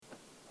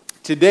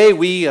Today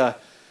we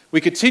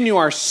continue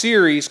our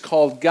series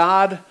called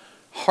God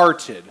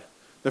Hearted.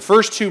 The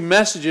first two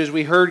messages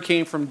we heard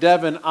came from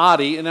Devin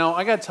Oddie. And now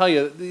I got to tell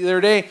you, the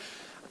other day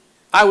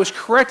I was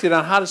corrected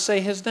on how to say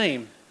his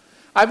name.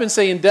 I've been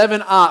saying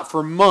Devin Ott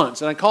for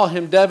months, and I call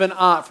him Devin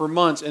Ott for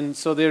months. And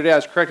so the other day I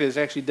was corrected. It's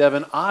actually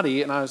Devin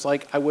Oddie, and I was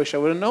like, I wish I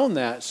would have known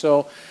that.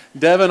 So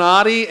Devin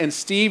Oddie and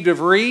Steve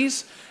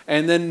DeVries.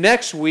 And then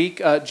next week,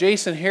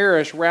 Jason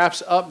Harris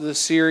wraps up the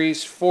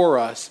series for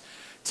us.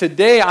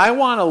 Today, I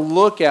want to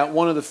look at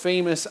one of the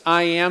famous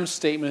I am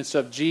statements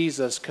of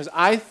Jesus, because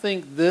I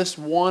think this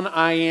one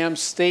I am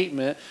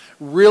statement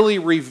really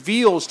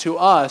reveals to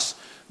us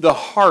the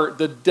heart,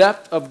 the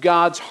depth of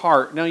God's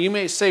heart. Now, you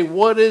may say,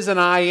 what is an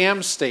I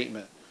am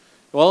statement?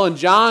 Well, in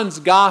John's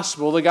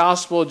gospel, the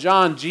Gospel of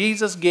John,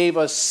 Jesus gave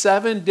us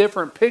 7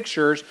 different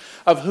pictures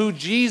of who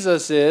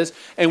Jesus is,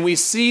 and we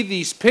see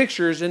these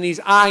pictures in these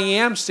I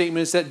am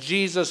statements that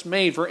Jesus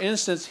made. For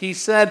instance, he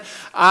said,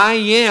 I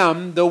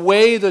am the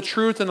way, the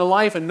truth, and the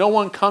life, and no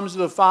one comes to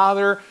the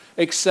Father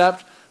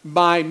except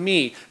by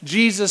me.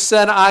 Jesus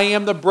said, I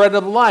am the bread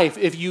of life.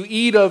 If you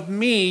eat of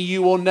me,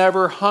 you will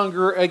never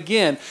hunger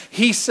again.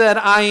 He said,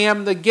 I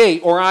am the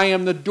gate, or I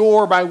am the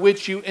door by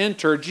which you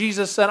enter.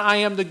 Jesus said, I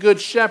am the good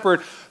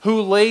shepherd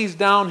who lays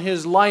down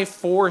his life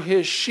for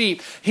his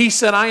sheep. He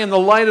said, I am the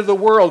light of the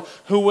world.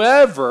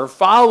 Whoever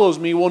follows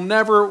me will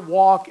never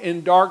walk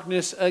in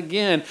darkness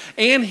again.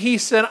 And he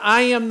said,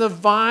 I am the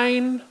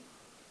vine,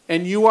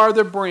 and you are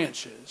the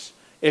branches.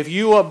 If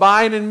you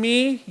abide in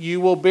me, you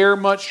will bear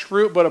much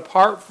fruit, but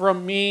apart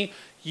from me,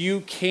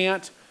 you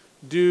can't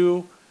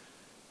do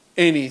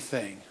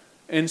anything.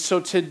 And so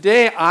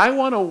today, I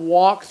want to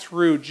walk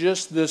through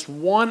just this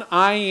one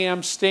I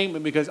am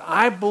statement because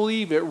I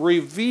believe it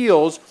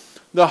reveals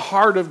the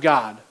heart of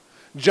God.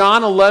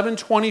 John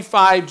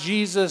 11:25,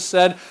 Jesus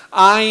said,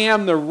 I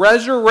am the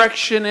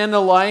resurrection and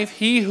the life.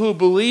 He who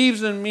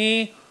believes in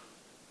me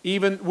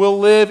will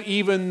live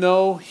even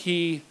though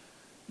he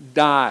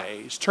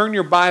dies. Turn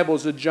your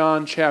Bibles to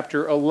John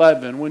chapter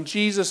 11. When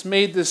Jesus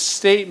made this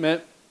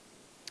statement,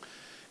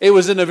 it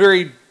was in a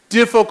very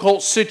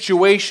difficult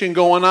situation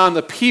going on.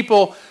 The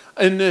people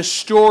in this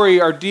story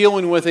are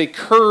dealing with a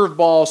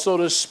curveball, so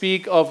to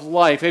speak, of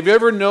life. Have you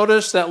ever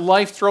noticed that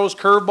life throws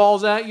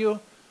curveballs at you?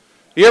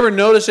 You ever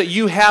notice that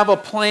you have a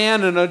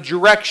plan and a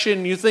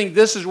direction, you think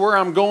this is where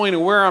I'm going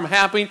and where I'm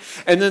happy,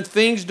 and then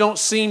things don't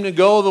seem to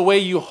go the way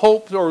you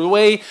hoped or the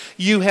way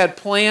you had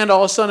planned?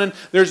 All of a sudden,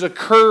 there's a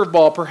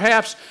curveball.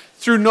 Perhaps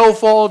through no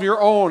fault of your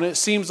own, it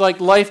seems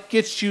like life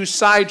gets you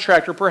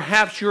sidetracked, or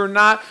perhaps you're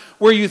not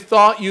where you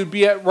thought you'd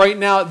be at right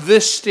now at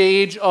this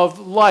stage of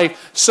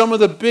life. Some of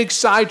the big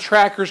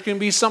sidetrackers can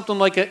be something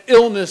like an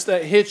illness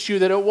that hits you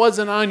that it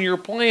wasn't on your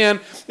plan,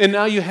 and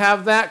now you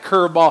have that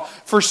curveball.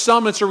 For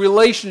some, it's a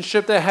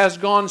relationship that has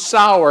gone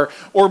sour,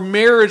 or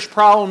marriage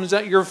problems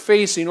that you're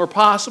facing, or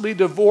possibly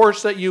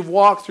divorce that you've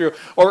walked through,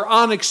 or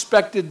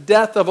unexpected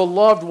death of a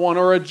loved one,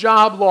 or a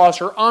job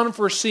loss, or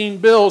unforeseen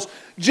bills,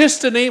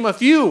 just to name a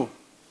few.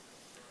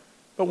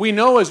 But we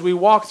know as we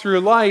walk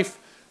through life,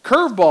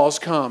 curveballs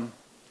come.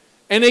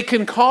 And they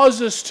can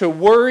cause us to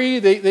worry.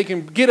 They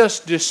can get us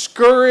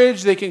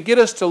discouraged. They can get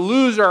us to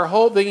lose our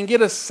hope. They can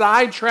get us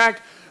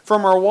sidetracked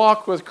from our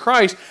walk with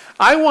Christ.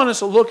 I want us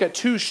to look at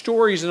 2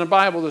 stories in the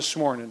Bible this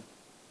morning.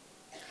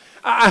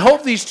 I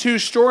hope these 2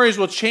 stories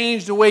will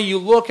change the way you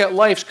look at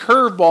life's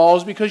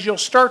curveballs, because you'll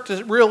start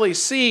to really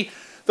see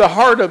the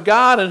heart of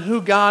God and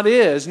who God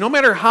is. No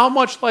matter how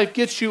much life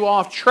gets you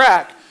off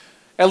track,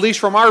 at least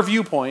from our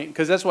viewpoint,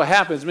 because that's what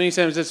happens. Many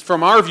times it's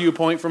from our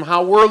viewpoint, from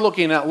how we're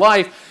looking at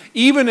life.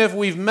 Even if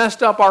we've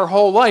messed up our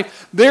whole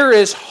life, there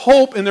is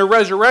hope in the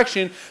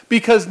resurrection,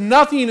 because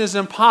nothing is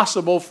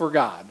impossible for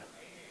God.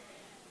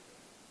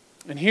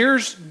 And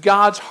here's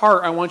God's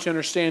heart I want you to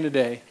understand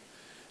today.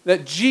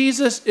 That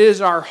Jesus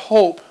is our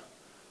hope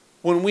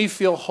when we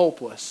feel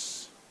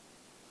hopeless.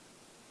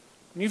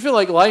 When you feel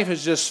like life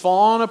is just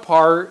falling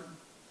apart,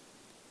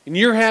 and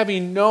you're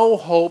having no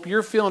hope,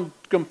 you're feeling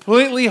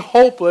completely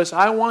hopeless,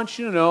 I want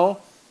you to know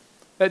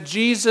that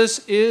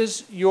Jesus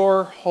is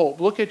your hope.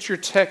 Look at your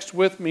text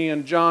with me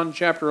in John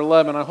chapter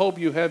 11. I hope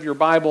you have your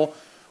Bible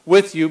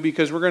with you,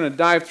 because we're going to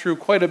dive through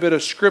quite a bit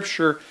of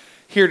scripture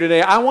here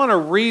today. I want to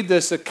read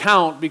this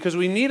account because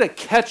we need to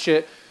catch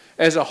it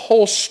as a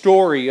whole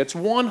story. It's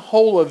one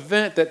whole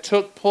event that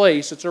took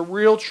place. It's a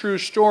real true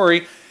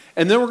story.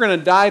 And then we're going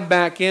to dive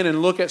back in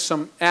and look at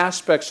some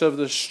aspects of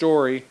the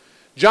story.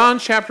 John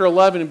chapter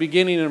 11,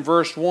 beginning in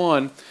verse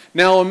 1.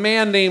 Now a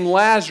man named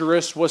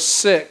Lazarus was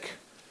sick.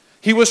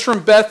 He was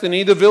from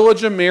Bethany, the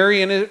village of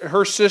Mary and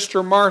her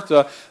sister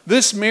Martha.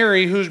 This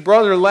Mary, whose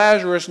brother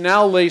Lazarus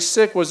now lay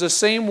sick, was the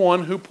same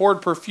one who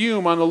poured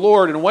perfume on the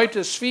Lord and wiped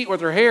his feet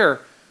with her hair.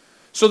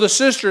 So the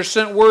sisters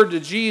sent word to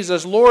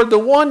Jesus, Lord, the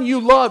one you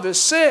love is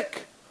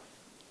sick.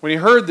 When he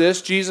heard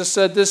this, Jesus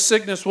said, this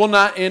sickness will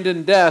not end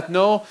in death.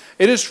 No,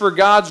 it is for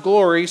God's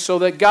glory, so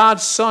that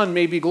God's Son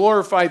may be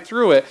glorified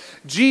through it.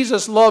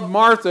 Jesus loved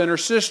Martha and her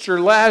sister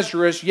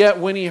Lazarus, yet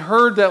when he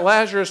heard that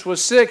Lazarus was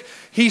sick,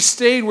 he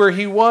stayed where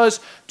he was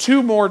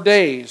 2 more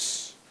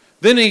days.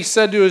 Then he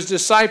said to his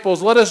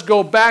disciples, let us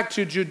go back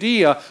to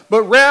Judea.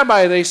 But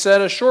Rabbi, they said,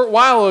 a short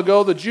while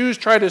ago the Jews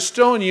tried to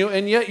stone you,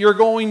 and yet you're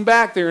going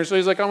back there. And so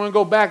he's like, I'm going to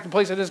go back to the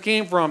place I just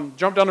came from.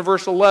 Jump down to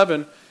verse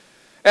 11.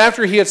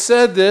 After he had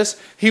said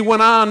this, he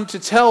went on to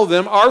tell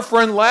them, our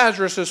friend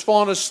Lazarus has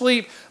fallen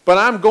asleep, but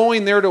I'm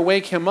going there to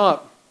wake him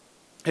up.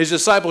 His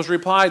disciples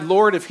replied,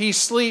 Lord, if he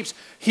sleeps,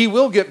 he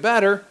will get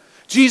better.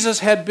 Jesus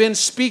had been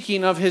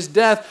speaking of his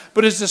death,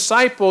 but his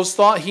disciples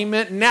thought he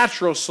meant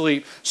natural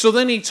sleep. So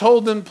then he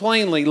told them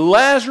plainly,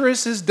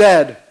 Lazarus is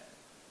dead.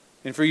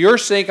 And for your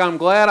sake, I'm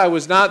glad I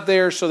was not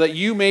there so that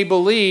you may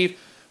believe,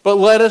 but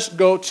let us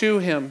go to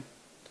him.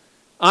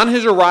 On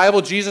his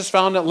arrival, Jesus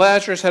found that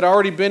Lazarus had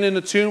already been in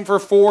the tomb for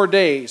 4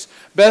 days.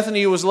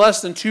 Bethany was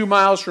less than 2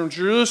 miles from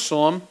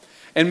Jerusalem,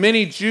 and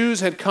many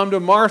Jews had come to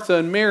Martha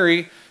and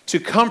Mary to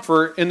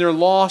comfort in their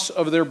loss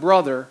of their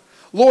brother.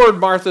 Lord,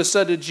 Martha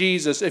said to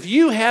Jesus, if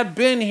you had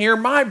been here,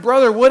 my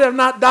brother would have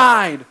not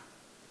died.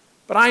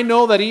 But I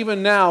know that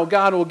even now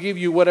God will give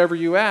you whatever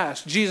you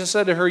ask. Jesus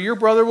said to her, your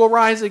brother will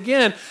rise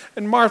again.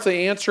 And Martha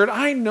answered,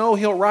 I know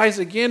he'll rise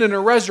again in a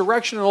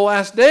resurrection on the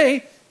last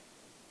day.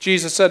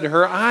 Jesus said to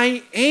her,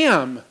 I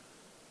am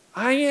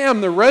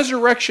the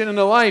resurrection and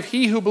the life.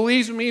 He who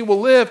believes in me will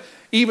live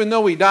even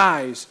though he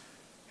dies.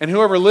 And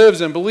whoever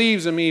lives and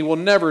believes in me will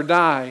never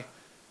die.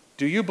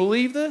 Do you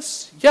believe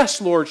this?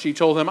 Yes, Lord, she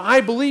told him. I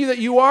believe that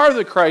you are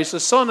the Christ, the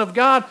Son of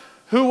God,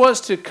 who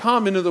was to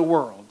come into the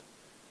world.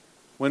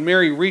 When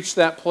Mary reached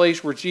that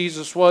place where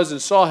Jesus was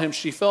and saw him,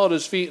 she fell at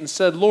his feet and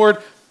said, Lord,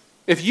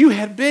 if you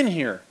had been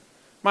here,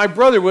 my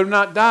brother would have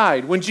not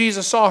died. When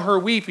Jesus saw her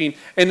weeping,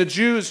 and the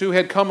Jews who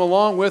had come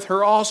along with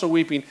her also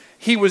weeping,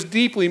 he was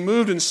deeply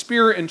moved in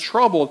spirit and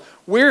troubled.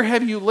 Where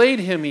have you laid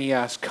him? He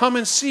asked. Come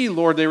and see,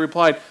 Lord, they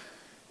replied.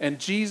 And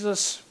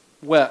Jesus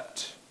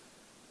wept.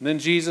 And then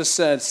Jesus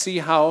said, see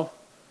how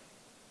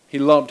he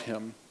loved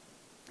him.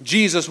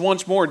 Jesus,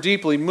 once more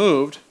deeply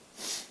moved,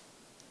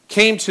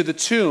 came to the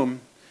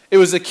tomb. It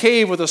was a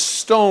cave with a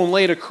stone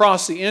laid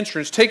across the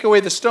entrance. Take away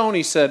the stone,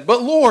 he said.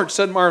 But Lord,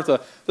 said Martha,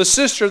 the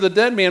sister of the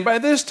dead man, by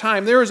this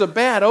time there is a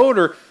bad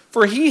odor,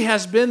 for he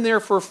has been there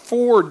for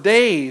 4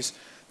 days.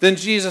 Then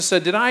Jesus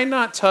said, did I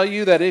not tell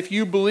you that if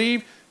you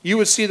believe, you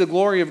would see the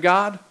glory of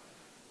God?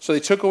 So they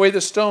took away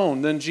the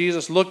stone. Then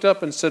Jesus looked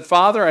up and said,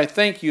 Father, I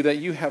thank you that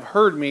you have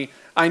heard me.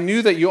 I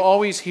knew that you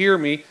always hear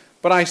me,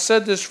 but I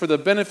said this for the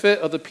benefit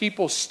of the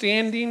people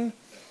standing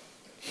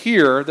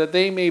here, that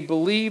they may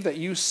believe that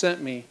you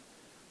sent me.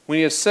 When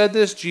he had said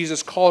this,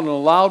 Jesus called in a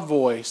loud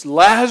voice,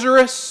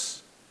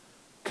 Lazarus,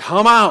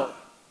 come out.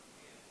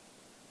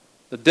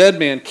 The dead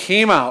man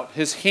came out,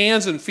 his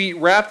hands and feet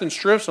wrapped in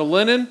strips of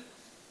linen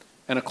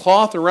and a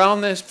cloth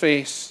around his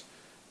face.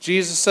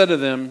 Jesus said to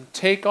them,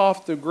 take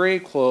off the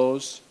grave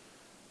clothes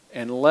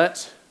and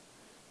let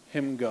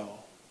him go.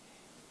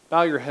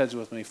 Bow your heads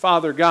with me.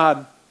 Father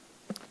God,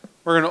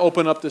 we're going to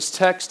open up this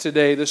text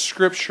today, this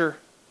scripture.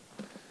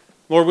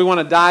 Lord, we want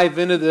to dive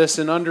into this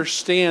and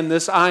understand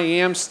this I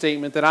am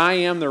statement, that I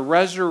am the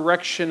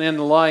resurrection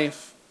and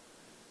life.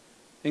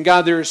 And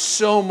God, there is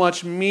so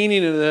much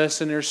meaning to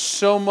this, and there's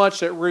so much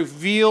that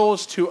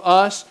reveals to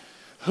us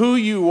who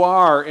you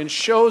are and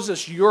shows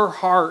us your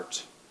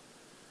heart.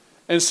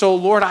 And so,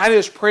 Lord, I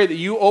just pray that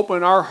you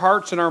open our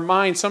hearts and our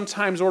minds.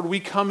 Sometimes, Lord, we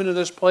come into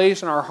this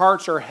place and our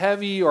hearts are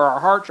heavy, or our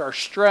hearts are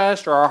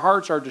stressed, or our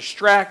hearts are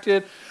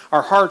distracted,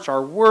 our hearts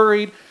are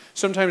worried.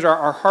 Sometimes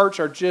our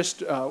hearts are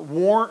just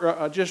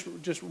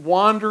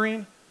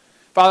wandering.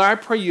 Father, I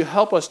pray you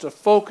help us to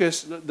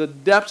focus the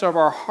depths of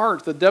our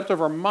heart, the depth of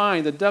our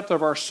mind, the depth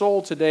of our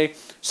soul today,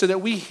 so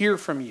that we hear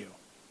from you.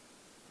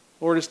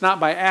 Lord, it's not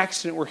by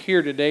accident we're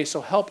here today,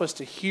 so help us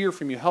to hear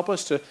from you. Help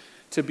us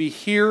to be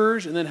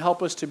hearers, and then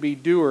help us to be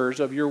doers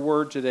of your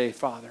word today,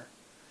 Father.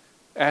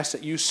 Ask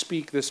that you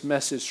speak this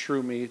message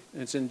through me.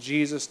 It's in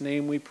Jesus'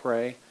 name we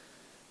pray.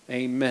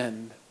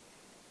 Amen.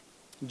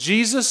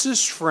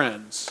 Jesus'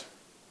 friends,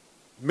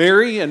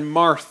 Mary and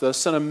Martha,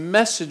 sent a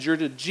messenger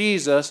to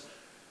Jesus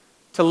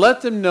to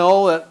let them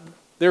know that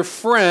their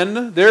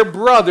friend, their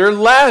brother,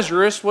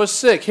 Lazarus, was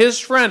sick. His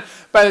friend.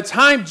 By the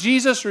time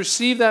Jesus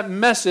received that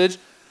message,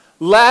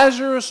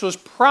 Lazarus was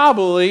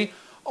probably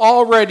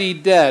already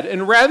dead.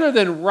 And rather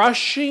than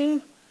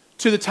rushing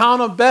to the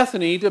town of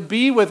Bethany to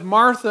be with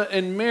Martha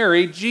and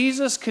Mary,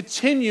 Jesus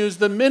continues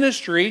the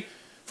ministry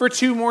for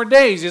 2 more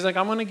days. He's like,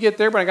 I'm going to get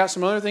there, but I got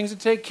some other things to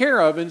take care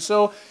of. And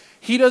so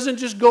he doesn't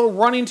just go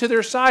running to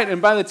their side.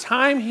 And by the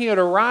time he had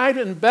arrived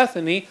in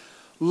Bethany,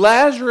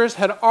 Lazarus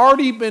had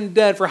already been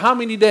dead for how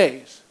many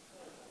days?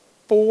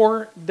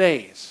 4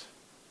 days.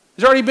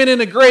 He's already been in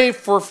the grave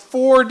for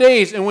 4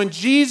 days. And when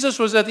Jesus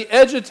was at the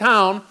edge of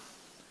town,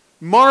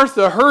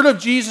 Martha heard of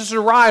Jesus'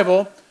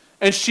 arrival,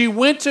 and she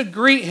went to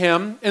greet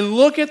him. And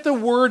look at the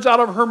words out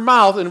of her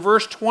mouth in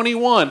verse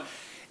 21.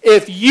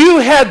 If you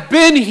had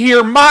been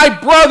here, my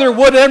brother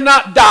would have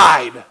not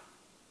died.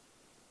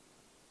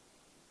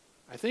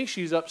 I think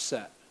she's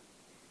upset.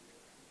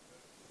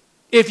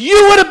 If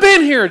you would have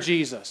been here,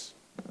 Jesus,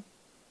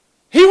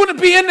 he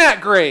wouldn't be in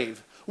that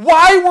grave.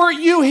 Why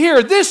weren't you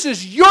here? This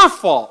is your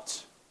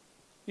fault.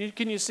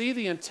 Can you see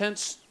the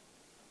intense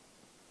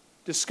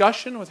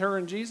discussion with her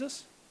and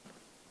Jesus?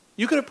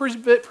 You could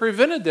have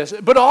prevented this.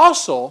 But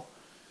also,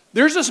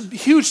 there's this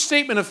huge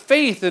statement of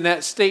faith in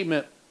that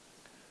statement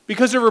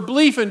because of her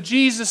belief in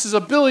Jesus'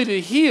 ability to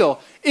heal.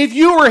 If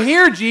you were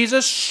here,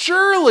 Jesus,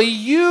 surely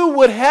you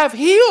would have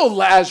healed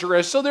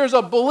Lazarus. So there's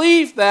a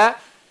belief that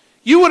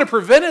you would have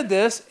prevented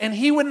this and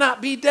he would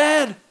not be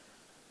dead.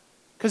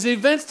 Because the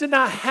events did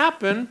not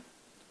happen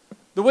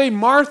the way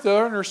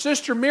Martha and her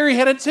sister Mary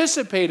had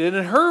anticipated.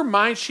 In her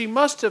mind, she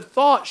must have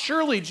thought,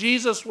 surely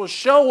Jesus will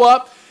show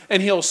up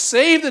and he'll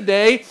save the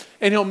day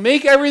and he'll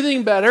make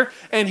everything better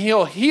and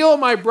he'll heal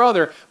my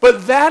brother.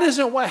 But that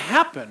isn't what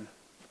happened.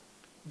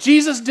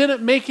 Jesus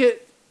didn't make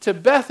it to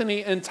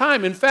Bethany in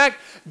time. In fact,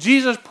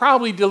 Jesus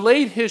probably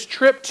delayed his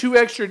trip 2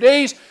 extra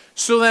days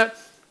so that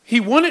he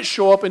wouldn't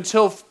show up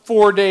until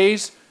 4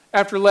 days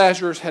after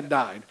Lazarus had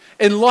died.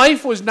 And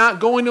life was not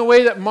going the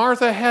way that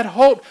Martha had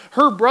hoped.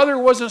 Her brother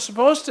wasn't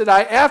supposed to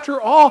die.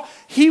 After all,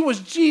 he was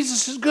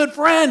Jesus' good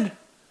friend.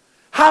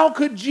 How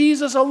could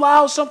Jesus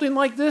allow something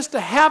like this to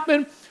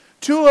happen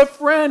to a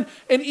friend?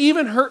 And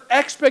even her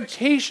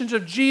expectations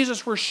of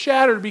Jesus were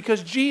shattered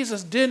because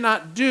Jesus did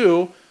not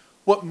do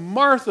what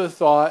Martha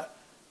thought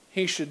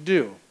he should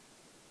do.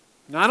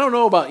 Now, I don't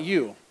know about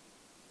you,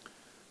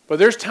 but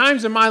there's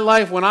times in my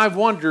life when I've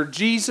wondered,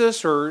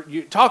 Jesus, or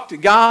you talk to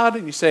God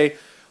and you say,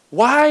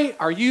 why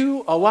are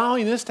you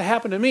allowing this to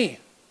happen to me?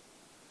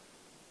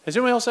 Has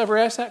anyone else ever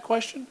asked that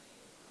question?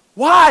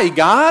 Why,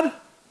 God?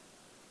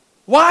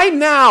 Why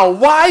now?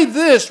 Why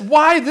this?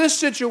 Why this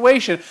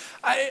situation?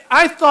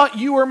 I thought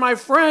you were my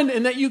friend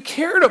and that you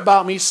cared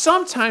about me.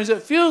 Sometimes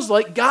it feels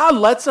like God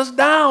lets us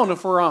down,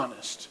 if we're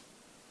honest.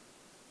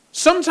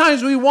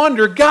 Sometimes we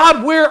wonder,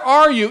 God, where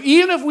are you?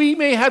 Even if we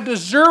may have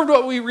deserved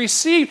what we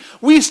received,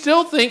 we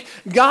still think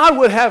God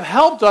would have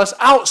helped us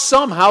out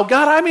somehow.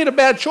 God, I made a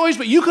bad choice,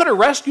 but you could have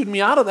rescued me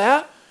out of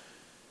that.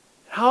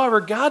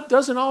 However, God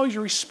doesn't always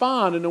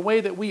respond in the way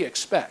that we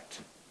expect.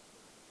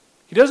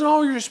 He doesn't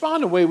always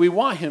respond the way we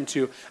want him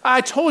to.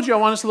 I told you I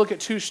want us to look at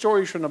 2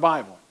 stories from the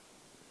Bible.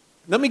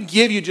 Let me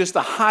give you just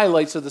the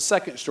highlights of the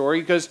second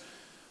story, because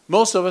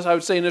most of us, I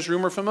would say in this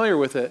room, are familiar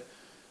with it,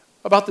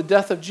 about the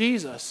death of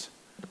Jesus.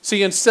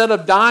 See, instead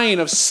of dying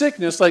of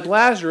sickness like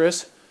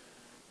Lazarus,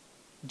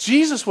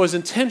 Jesus was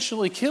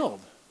intentionally killed.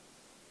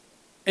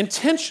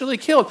 Intentionally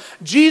killed.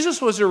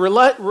 Jesus was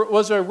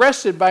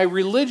arrested by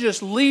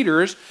religious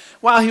leaders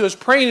while he was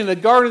praying in the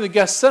Garden of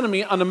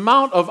Gethsemane on the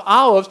Mount of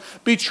Olives,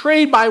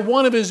 betrayed by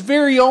one of his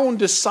very own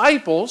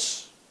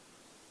disciples.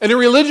 And the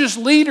religious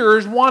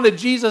leaders wanted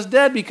Jesus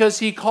dead because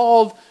he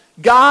called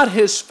God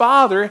his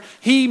Father.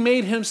 He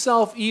made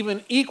himself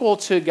even equal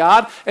to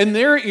God. In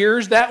their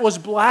ears, that was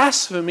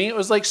blasphemy. It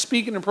was like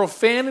speaking in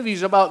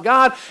profanities about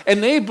God.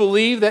 And they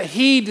believed that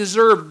he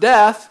deserved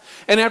death.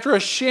 And after a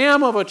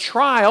sham of a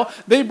trial,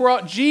 they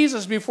brought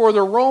Jesus before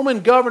the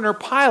Roman governor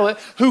Pilate,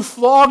 who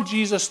flogged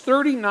Jesus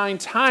 39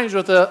 times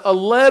with a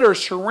lead or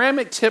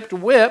ceramic-tipped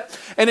whip.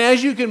 And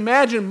as you can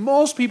imagine,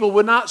 most people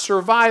would not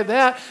survive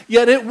that.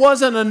 Yet it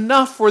wasn't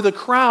enough for the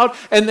crowd,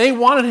 and they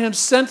wanted him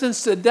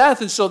sentenced to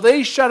death. And so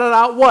they shouted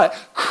out what?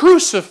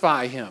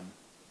 Crucify him.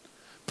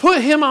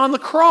 Put him on the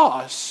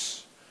cross.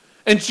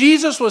 And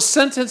Jesus was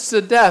sentenced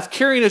to death,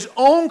 carrying his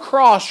own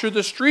cross through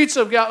the streets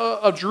of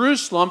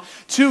Jerusalem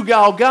to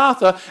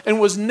Golgotha, and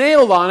was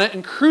nailed on it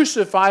and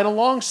crucified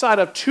alongside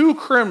of 2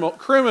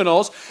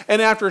 criminals.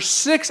 And after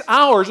 6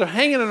 hours of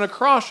hanging on a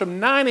cross from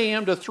 9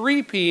 a.m. to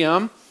 3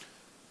 p.m.,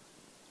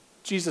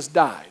 Jesus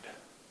died.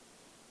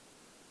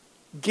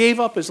 Gave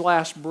up his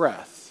last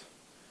breath.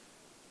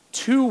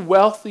 2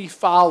 wealthy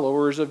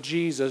followers of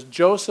Jesus,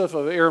 Joseph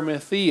of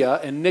Arimathea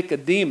and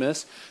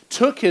Nicodemus,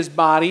 took his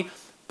body,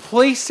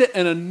 placed it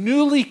in a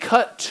newly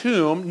cut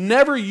tomb,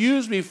 never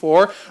used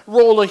before,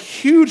 rolled a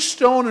huge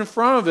stone in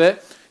front of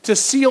it to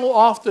seal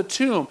off the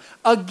tomb.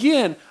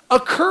 Again, a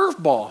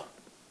curveball.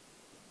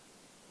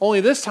 Only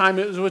this time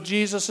it was with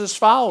Jesus'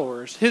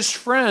 followers, his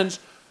friends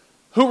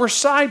who were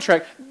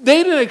sidetracked.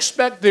 They didn't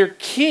expect their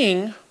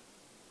king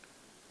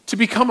to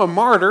become a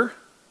martyr.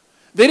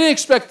 They didn't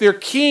expect their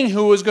king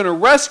who was going to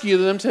rescue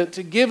them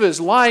to give his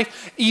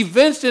life.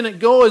 Events didn't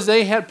go as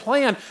they had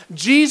planned.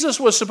 Jesus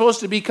was supposed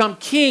to become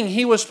king.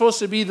 He was supposed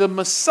to be the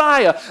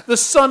Messiah, the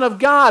Son of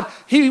God.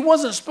 He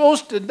wasn't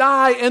supposed to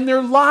die, and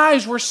their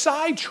lives were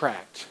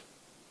sidetracked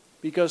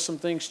because some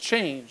things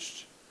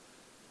changed.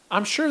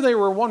 I'm sure they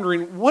were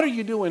wondering, what are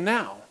you doing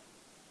now?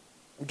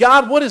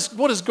 God, what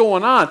is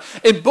going on?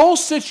 In both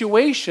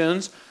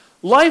situations,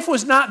 life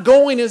was not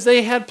going as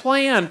they had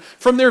planned.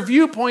 From their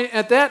viewpoint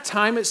at that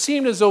time, it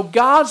seemed as though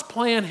God's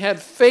plan had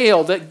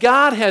failed, that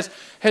God has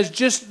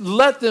just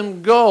let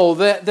them go,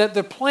 that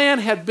the plan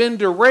had been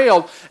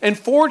derailed. And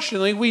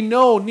fortunately, we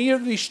know neither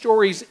of these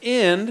stories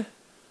end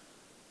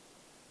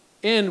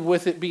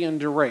with it being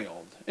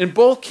derailed. In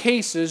both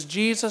cases,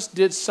 Jesus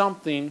did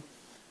something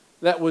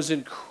that was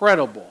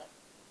incredible,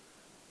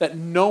 that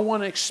no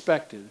one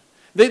expected.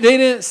 They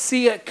didn't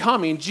see it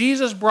coming.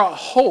 Jesus brought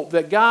hope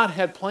that God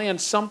had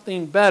planned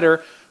something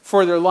better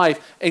for their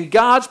life. And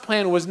God's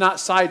plan was not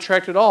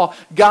sidetracked at all.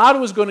 God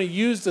was going to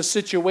use the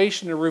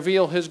situation to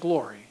reveal his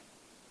glory.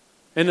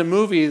 In the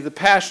movie, The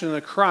Passion of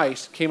the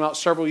Christ, came out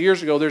several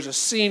years ago, there's a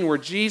scene where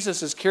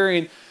Jesus is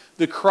carrying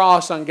the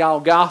cross on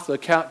Golgotha,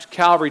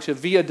 Calvary, to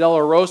Via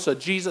Dolorosa.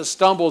 Jesus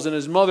stumbles and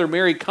his mother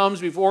Mary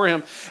comes before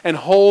him and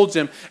holds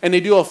him. And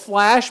they do a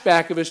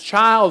flashback of his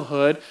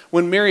childhood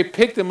when Mary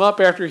picked him up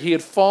after he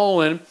had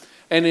fallen.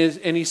 And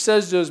he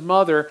says to his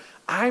mother,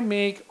 I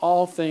make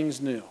all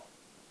things new.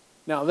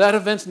 Now that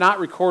event's not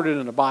recorded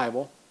in the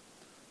Bible,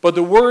 but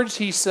the words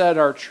he said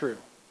are true.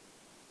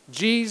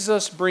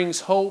 Jesus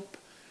brings hope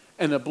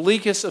in the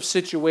bleakest of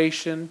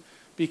situation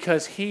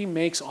because he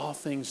makes all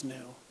things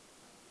new.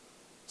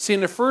 See,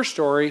 in the first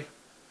story,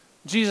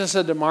 Jesus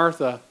said to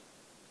Martha,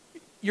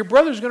 your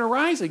brother's going to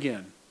rise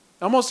again.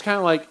 Almost kind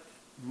of like,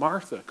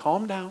 Martha,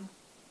 calm down.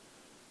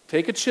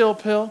 Take a chill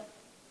pill.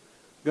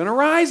 Going to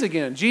rise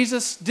again.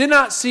 Jesus did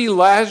not see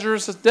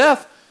Lazarus'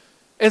 death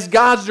as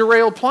God's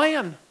derailed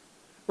plan.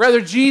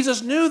 Rather,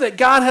 Jesus knew that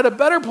God had a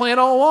better plan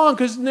all along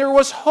because there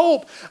was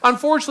hope.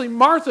 Unfortunately,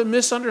 Martha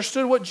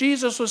misunderstood what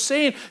Jesus was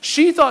saying.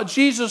 She thought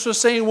Jesus was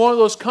saying one of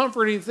those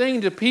comforting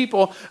things to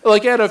people,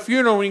 like at a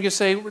funeral when you can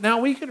say, now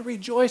we can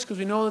rejoice because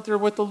we know that they're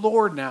with the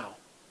Lord now.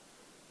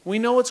 We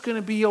know it's going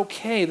to be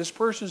okay. This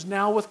person is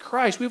now with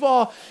Christ. We've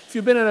all, if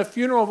you've been at a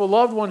funeral of a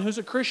loved one who's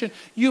a Christian,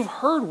 you've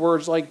heard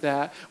words like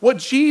that. What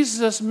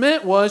Jesus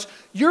meant was,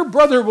 your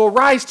brother will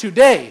rise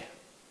today.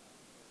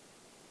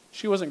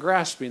 She wasn't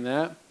grasping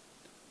that.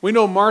 We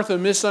know Martha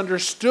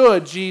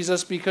misunderstood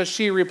Jesus because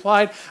she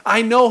replied,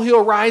 I know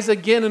he'll rise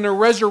again in the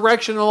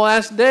resurrection on the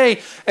last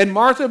day. And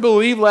Martha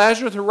believed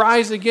Lazarus would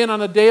rise again on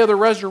the day of the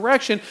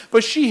resurrection,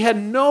 but she had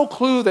no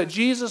clue that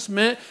Jesus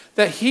meant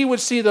that he would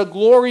see the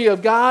glory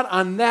of God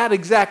on that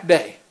exact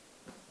day.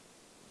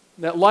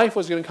 That life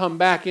was going to come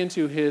back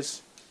into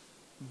his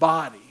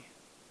body.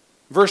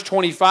 Verse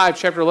 25,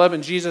 chapter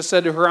 11, Jesus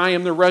said to her, I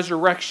am the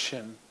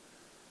resurrection.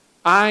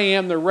 I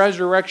am the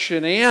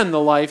resurrection and the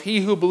life. He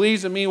who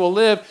believes in me will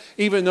live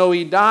even though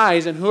he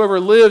dies, and whoever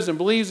lives and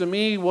believes in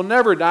me will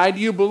never die.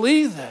 Do you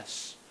believe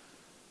this?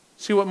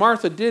 See, what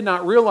Martha did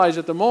not realize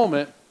at the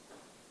moment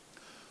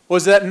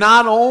was that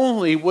not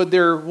only would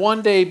there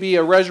one day be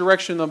a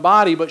resurrection in the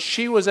body, but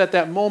she was at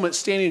that moment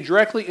standing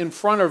directly in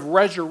front of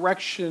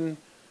resurrection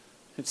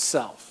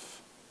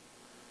itself.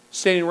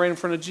 Standing right in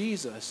front of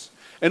Jesus.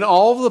 And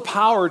all of the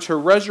power to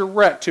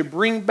resurrect, to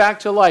bring back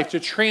to life, to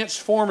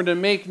transform and to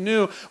make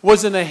new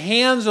was in the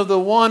hands of the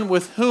one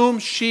with whom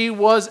she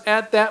was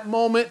at that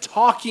moment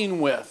talking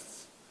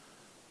with.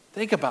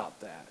 Think about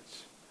that.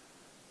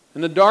 In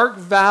the dark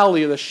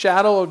valley of the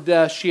shadow of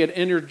death she had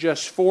entered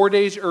just 4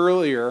 days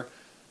earlier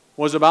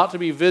was about to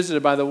be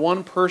visited by the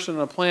one person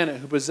on the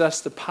planet who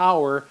possessed the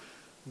power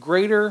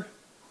greater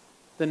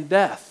than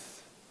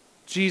death.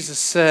 Jesus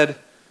said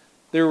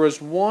there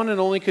was one and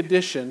only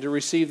condition to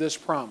receive this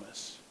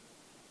promise.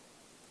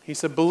 He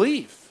said,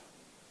 believe.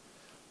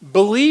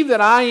 Believe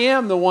that I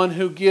am the one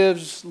who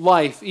gives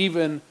life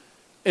even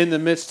in the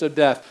midst of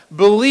death.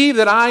 Believe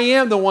that I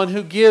am the one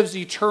who gives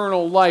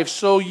eternal life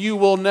so you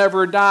will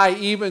never die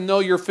even though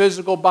your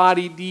physical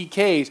body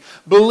decays.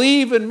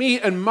 Believe in me.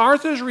 And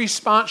Martha's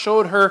response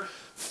showed her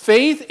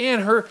faith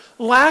and her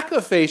lack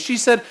of faith. She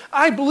said,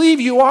 I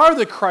believe you are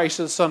the Christ,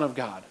 the Son of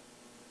God.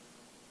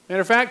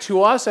 Matter of fact,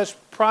 to us, that's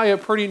probably a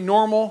pretty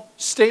normal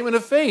statement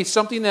of faith,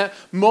 something that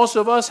most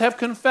of us have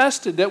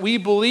confessed it, that we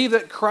believe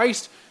that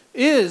Christ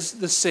is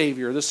the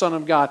Savior, the Son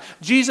of God.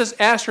 Jesus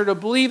asked her to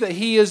believe that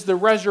he is the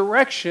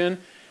resurrection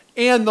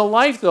and the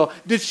life, though.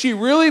 Did she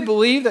really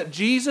believe that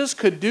Jesus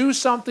could do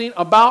something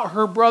about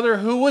her brother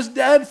who was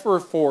dead for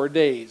 4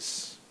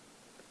 days?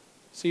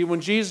 See,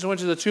 when Jesus went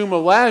to the tomb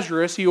of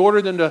Lazarus, he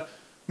ordered them to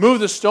move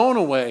the stone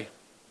away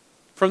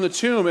from the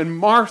tomb, and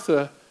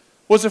Martha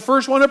was the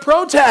first one to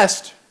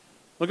protest.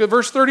 Look at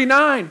verse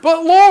 39.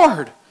 But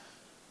Lord,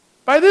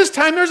 by this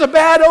time there's a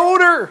bad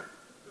odor.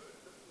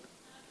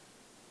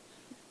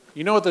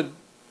 You know what the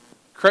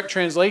correct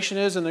translation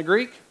is in the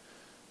Greek?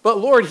 But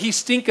Lord, he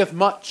stinketh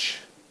much.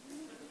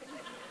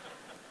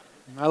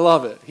 I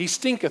love it. He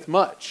stinketh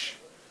much.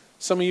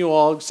 Some of you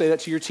all say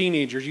that to your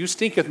teenagers. You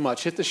stinketh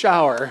much. Hit the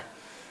shower.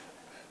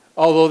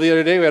 Although the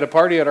other day we had a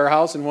party at our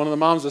house and one of the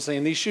moms was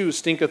saying, these shoes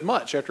stinketh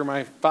much, after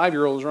my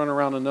 5-year-old was running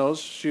around in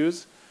those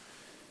shoes.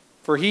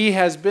 For he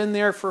has been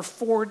there for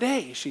 4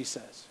 days, she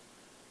says.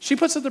 She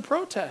puts up the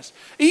protest.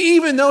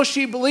 Even though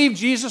she believed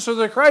Jesus was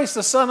the Christ,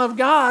 the Son of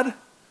God,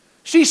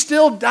 she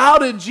still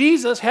doubted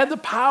Jesus had the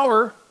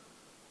power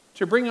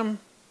to bring him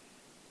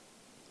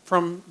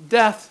from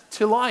death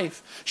to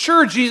life.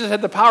 Sure, Jesus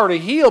had the power to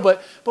heal,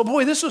 but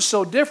boy, this was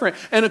so different.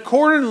 And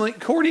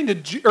according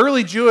to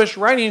early Jewish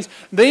writings,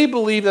 they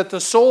believed that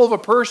the soul of a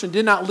person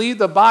did not leave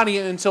the body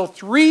until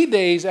 3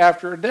 days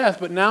after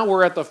death. But now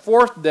we're at the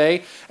 4th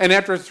day, and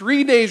after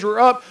 3 days were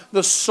up,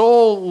 the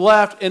soul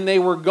left, and they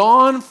were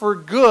gone for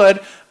good,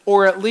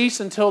 or at least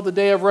until the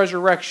day of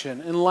resurrection.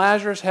 And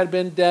Lazarus had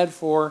been dead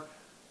for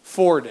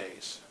 4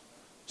 days.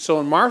 So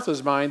in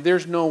Martha's mind,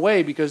 there's no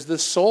way, because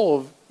this soul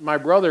of my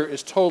brother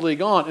is totally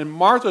gone. In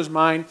Martha's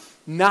mind,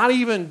 not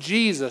even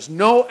Jesus,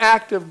 no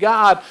act of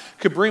God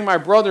could bring my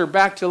brother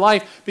back to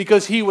life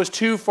because he was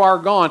too far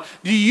gone.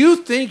 Do you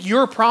think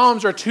your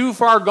problems are too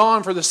far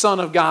gone for the Son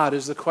of God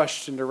is the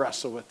question to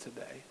wrestle with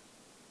today.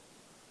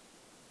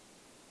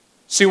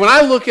 See, when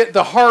I look at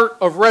the heart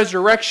of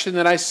resurrection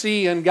that I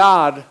see in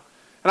God,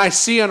 and I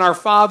see in our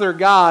Father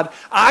God,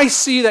 I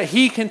see that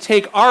He can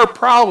take our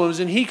problems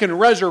and He can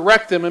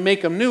resurrect them and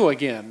make them new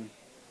again.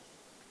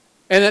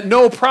 And that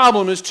no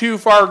problem is too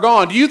far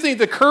gone. Do you think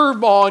the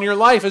curveball in your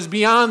life is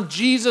beyond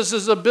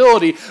Jesus'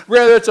 ability?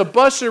 Whether it's a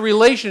busted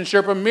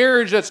relationship, a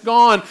marriage that's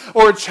gone,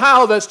 or a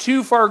child that's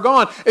too far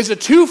gone. Is it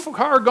too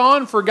far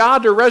gone for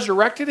God to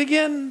resurrect it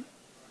again?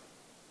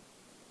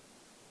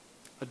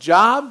 A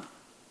job?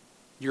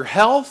 Your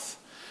health?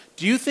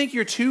 Do you think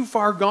you're too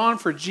far gone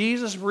for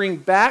Jesus to bring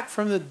back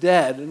from the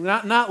dead?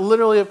 Not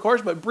literally, of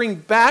course, but bring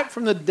back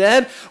from the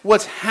dead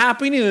what's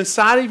happening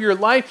inside of your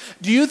life?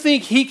 Do you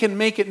think He can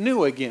make it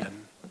new again?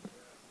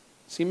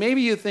 See,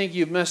 maybe you think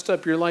you've messed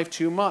up your life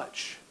too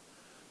much.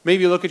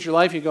 Maybe you look at your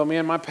life and you go,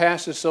 man, my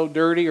past is so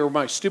dirty, or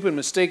my stupid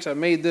mistakes I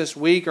made this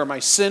week, or my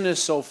sin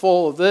is so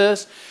full of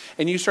this.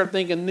 And you start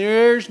thinking,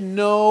 there's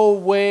no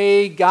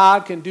way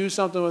God can do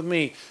something with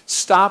me.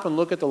 Stop and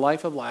look at the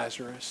life of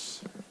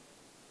Lazarus.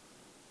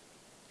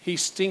 He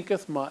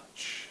stinketh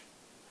much.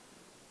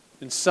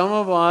 And some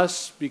of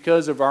us,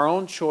 because of our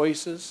own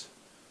choices,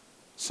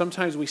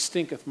 sometimes we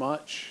stinketh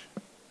much.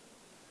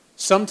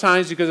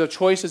 Sometimes because of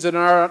choices that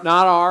are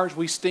not ours,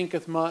 we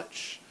stinketh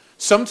much.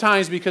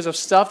 Sometimes because of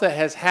stuff that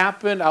has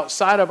happened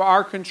outside of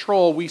our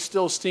control, we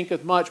still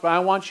stinketh much. But I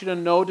want you to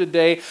know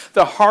today,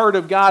 the heart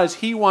of God is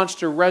He wants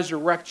to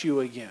resurrect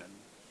you again.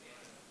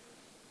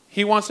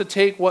 He wants to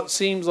take what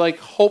seems like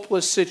a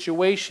hopeless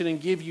situation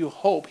and give you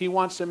hope. He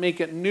wants to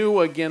make it new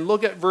again.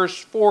 Look at verse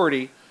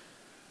 40.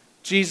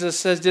 Jesus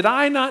says, did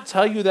I not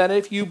tell you that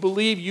if you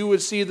believe, you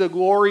would see the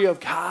glory of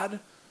God?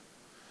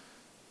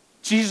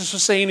 Jesus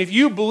was saying, if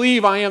you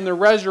believe I am the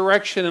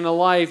resurrection and the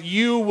life,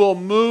 you will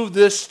move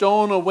this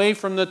stone away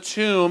from the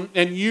tomb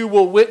and you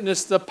will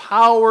witness the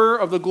power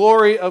of the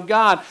glory of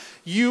God.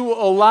 You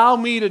allow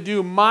me to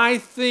do my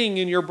thing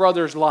in your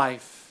brother's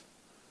life.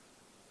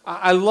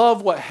 I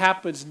love what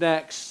happens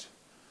next.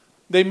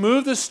 They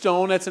move the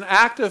stone. That's an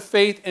act of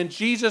faith, and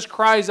Jesus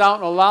cries out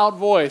in a loud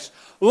voice,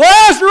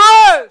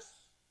 Lazarus,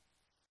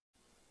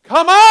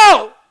 come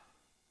out!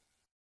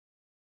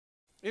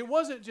 It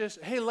wasn't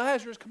just, hey,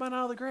 Lazarus, come on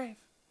out of the grave.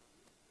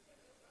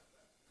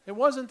 It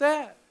wasn't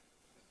that.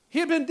 He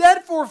had been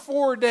dead for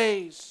 4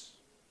 days.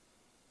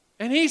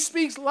 And He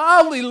speaks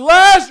loudly,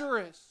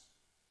 Lazarus,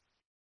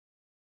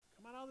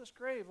 come on out of this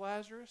grave,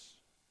 Lazarus.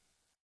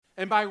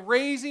 And by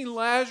raising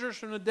Lazarus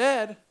from the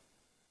dead,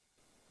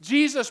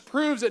 Jesus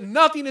proves that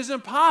nothing is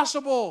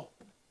impossible.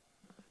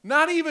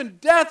 Not even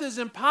death is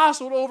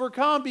impossible to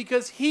overcome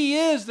because He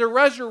is the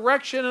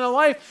resurrection and the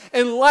life.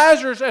 And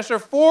Lazarus, after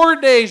 4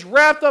 days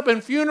wrapped up in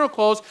funeral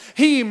clothes,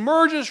 he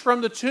emerges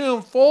from the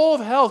tomb full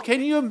of health.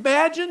 Can you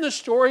imagine the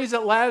stories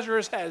that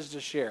Lazarus has to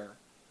share?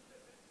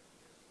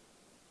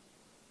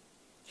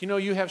 You know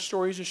you have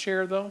stories to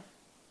share, though?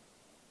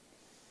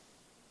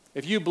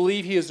 If you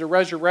believe He is the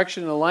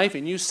resurrection and the life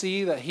and you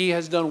see that He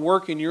has done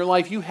work in your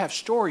life, you have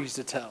stories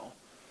to tell.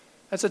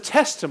 That's a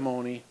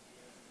testimony.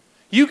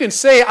 You can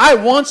say, I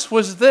once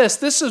was this.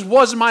 This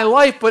was my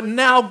life, but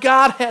now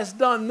God has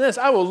done this.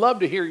 I would love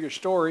to hear your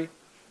story.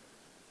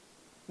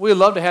 We'd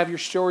love to have your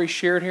story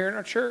shared here in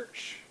our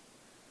church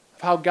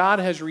of how God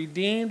has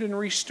redeemed and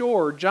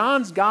restored.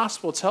 John's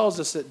gospel tells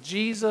us that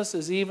Jesus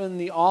is even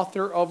the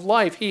author of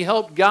life. He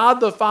helped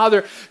God the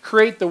Father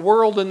create the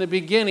world in the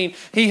beginning.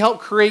 He helped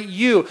create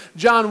you.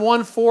 John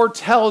 1:4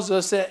 tells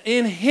us that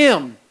in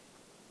Him,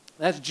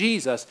 that's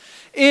Jesus,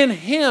 in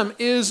Him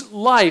is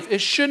life.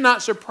 It should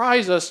not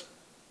surprise us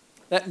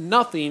that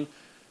nothing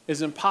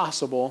is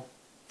impossible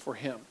for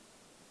Him.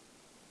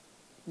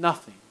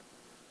 Nothing.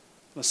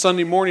 On a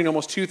Sunday morning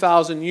almost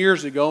 2,000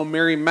 years ago,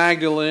 Mary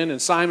Magdalene and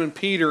Simon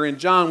Peter and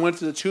John went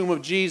to the tomb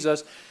of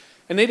Jesus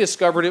and they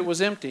discovered it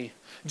was empty.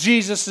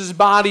 Jesus'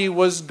 body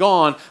was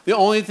gone. The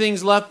only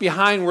things left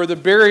behind were the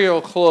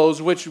burial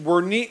clothes, which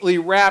were neatly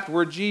wrapped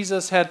where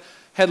Jesus had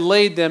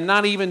laid them.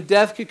 Not even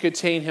death could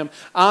contain Him.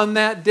 On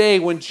that day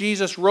when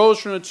Jesus rose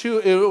from the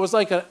tomb, it was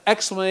like an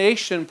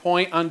exclamation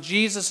point on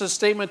Jesus'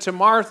 statement to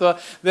Martha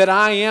that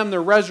I am the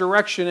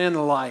resurrection and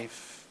the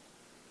life.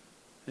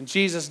 And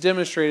Jesus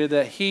demonstrated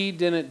that He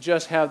didn't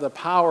just have the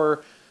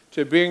power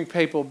to bring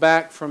people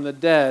back from the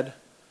dead,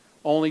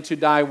 only to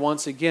die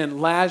once again.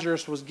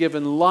 Lazarus was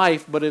given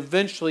life, but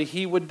eventually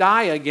he would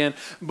die again.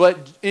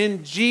 But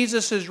in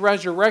Jesus'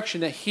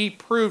 resurrection, that He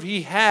proved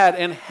He had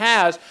and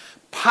has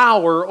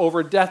power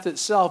over death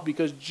itself,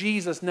 because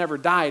Jesus never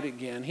died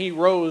again. He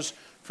rose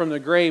from the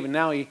grave and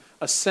now He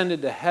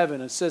ascended to heaven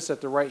and sits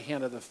at the right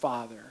hand of the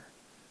Father.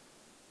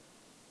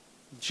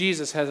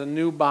 Jesus has a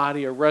new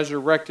body, a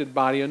resurrected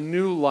body, a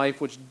new life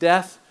which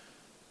death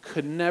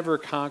could never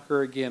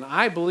conquer again.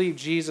 I believe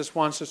Jesus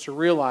wants us to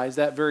realize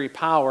that very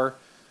power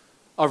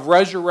of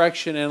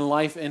resurrection and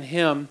life in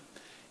Him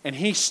And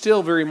He's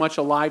still very much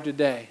alive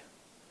today.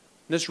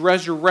 This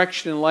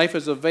resurrection life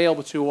is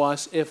available to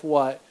us if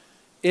what?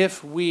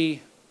 If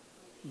we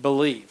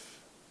believe.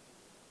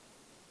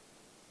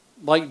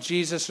 Like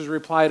Jesus'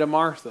 reply to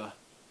Martha,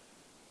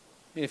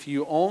 if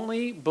you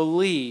only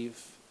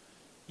believe,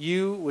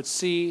 you would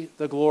see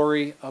the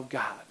glory of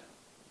God.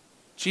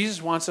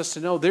 Jesus wants us to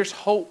know there's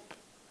hope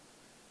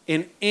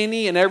in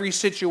any and every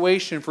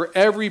situation for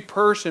every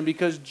person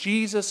because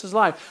Jesus is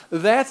alive.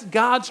 That's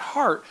God's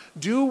heart.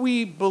 Do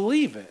we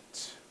believe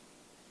it?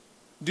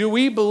 Do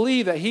we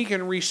believe that He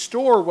can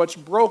restore what's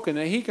broken,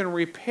 that He can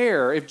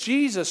repair? If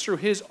Jesus, through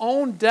His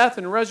own death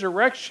and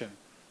resurrection,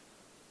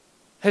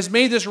 has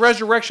made this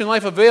resurrection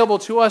life available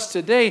to us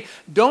today,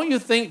 don't you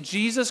think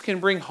Jesus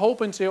can bring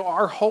hope into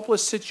our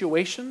hopeless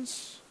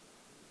situations?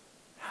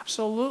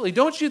 Absolutely.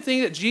 Don't you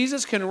think that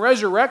Jesus can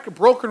resurrect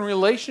broken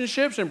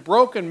relationships and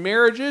broken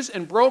marriages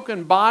and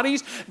broken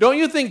bodies? Don't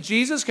you think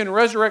Jesus can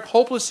resurrect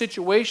hopeless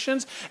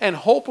situations and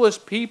hopeless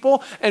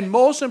people? And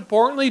most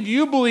importantly, do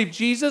you believe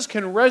Jesus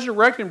can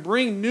resurrect and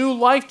bring new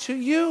life to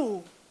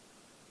you?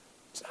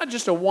 It's not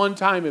just a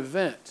one-time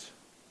event.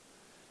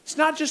 It's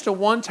not just a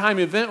one-time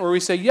event where we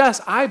say, yes,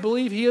 I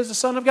believe He is the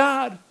Son of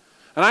God.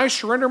 And I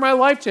surrender my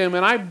life to Him,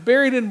 and I'm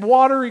buried in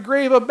watery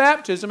grave of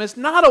baptism. It's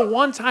not a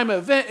one-time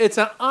event. It's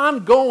an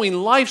ongoing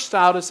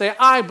lifestyle to say,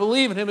 I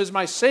believe in Him as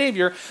my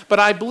Savior, but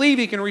I believe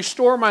He can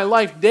restore my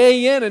life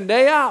day in and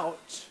day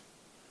out.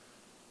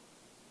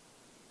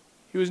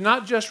 He was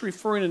not just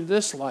referring to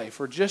this life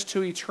or just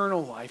to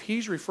eternal life.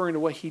 He's referring to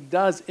what He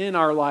does in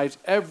our lives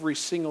every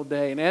single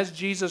day. And as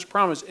Jesus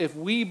promised, if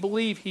we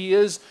believe He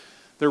is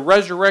the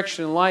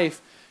resurrection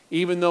life,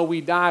 even though we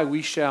die,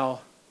 we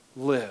shall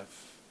live.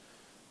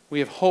 We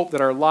have hope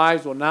that our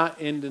lives will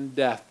not end in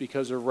death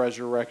because of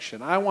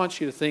resurrection. I want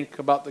you to think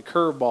about the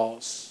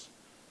curveballs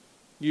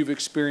you've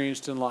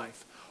experienced in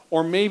life.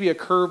 Or maybe a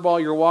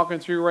curveball you're walking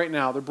through right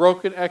now, the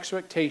broken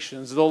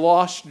expectations, the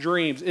lost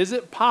dreams. Is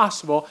it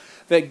possible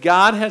that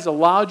God has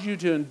allowed you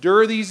to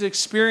endure these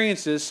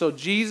experiences so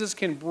Jesus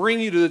can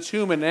bring you to the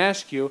tomb and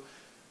ask you,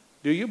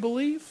 do you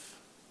believe?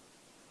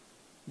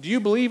 Do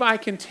you believe I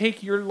can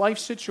take your life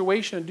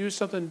situation and do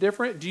something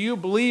different? Do you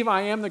believe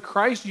I am the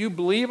Christ? Do you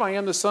believe I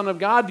am the Son of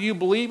God? Do you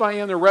believe I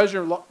am the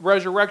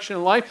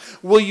resurrection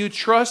life? Will you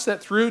trust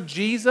that through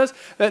Jesus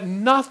that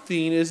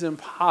nothing is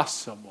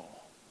impossible?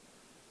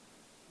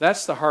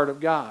 That's the heart of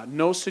God.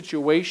 No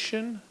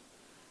situation,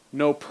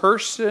 no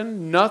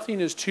person, nothing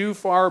is too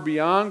far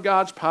beyond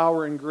God's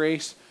power and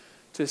grace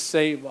to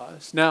save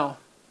us. Now,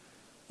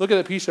 look at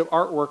the piece of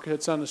artwork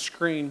that's on the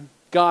screen.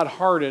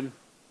 God-hearted.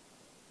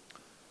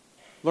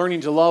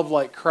 Learning to love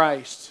like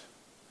Christ.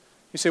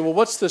 You say, well,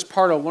 what's this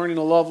part of learning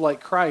to love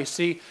like Christ?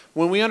 See,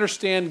 when we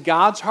understand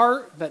God's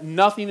heart, that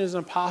nothing is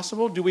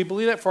impossible, do we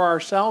believe that for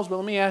ourselves? But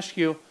let me ask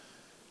you,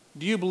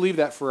 do you believe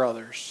that for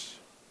others?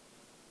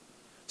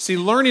 See,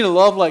 learning to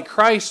love like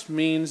Christ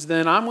means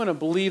then I'm going to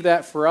believe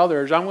that for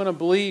others. I'm going to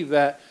believe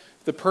that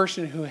the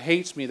person who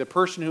hates me, the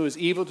person who is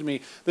evil to me,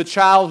 the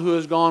child who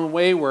has gone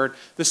wayward,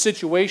 the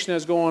situation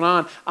that's going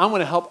on, I'm going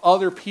to help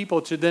other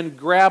people to then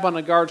grab on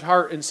a God's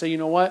heart and say, you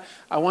know what?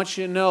 I want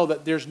you to know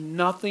that there's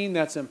nothing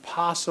that's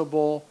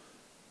impossible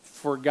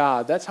for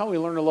God. That's how we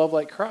learn to love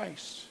like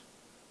Christ.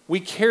 We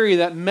carry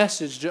that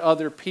message to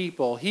other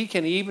people. He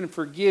can even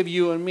forgive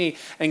you and me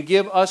and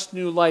give us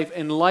new life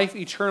and life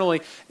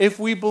eternally if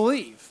we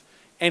believe.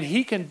 And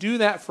He can do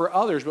that for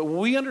others. But when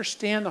we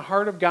understand the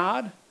heart of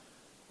God,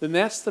 then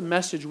that's the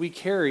message we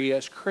carry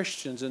as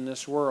Christians in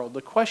this world.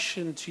 The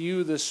question to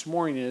you this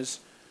morning is,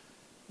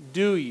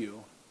 do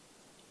you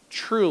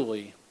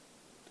truly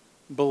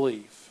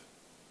believe?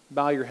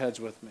 Bow your heads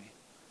with me.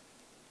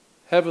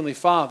 Heavenly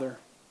Father,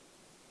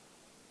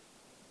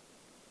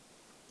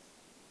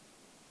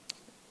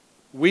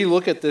 we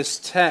look at this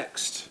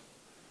text,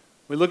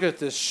 we look at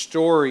this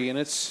story, and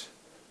it's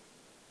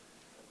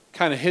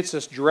kind of hits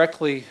us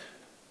directly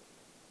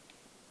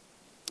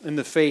in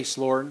the face,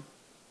 Lord.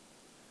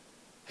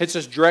 Hits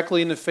us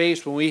directly in the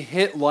face when we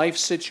hit life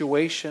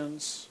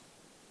situations.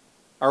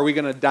 Are we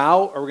going to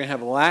doubt? Are we going to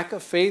have a lack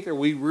of faith? Are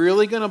we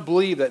really going to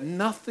believe that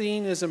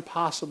nothing is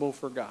impossible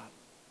for God?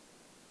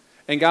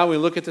 And God, we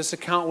look at this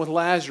account with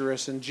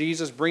Lazarus and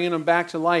Jesus bringing him back to life.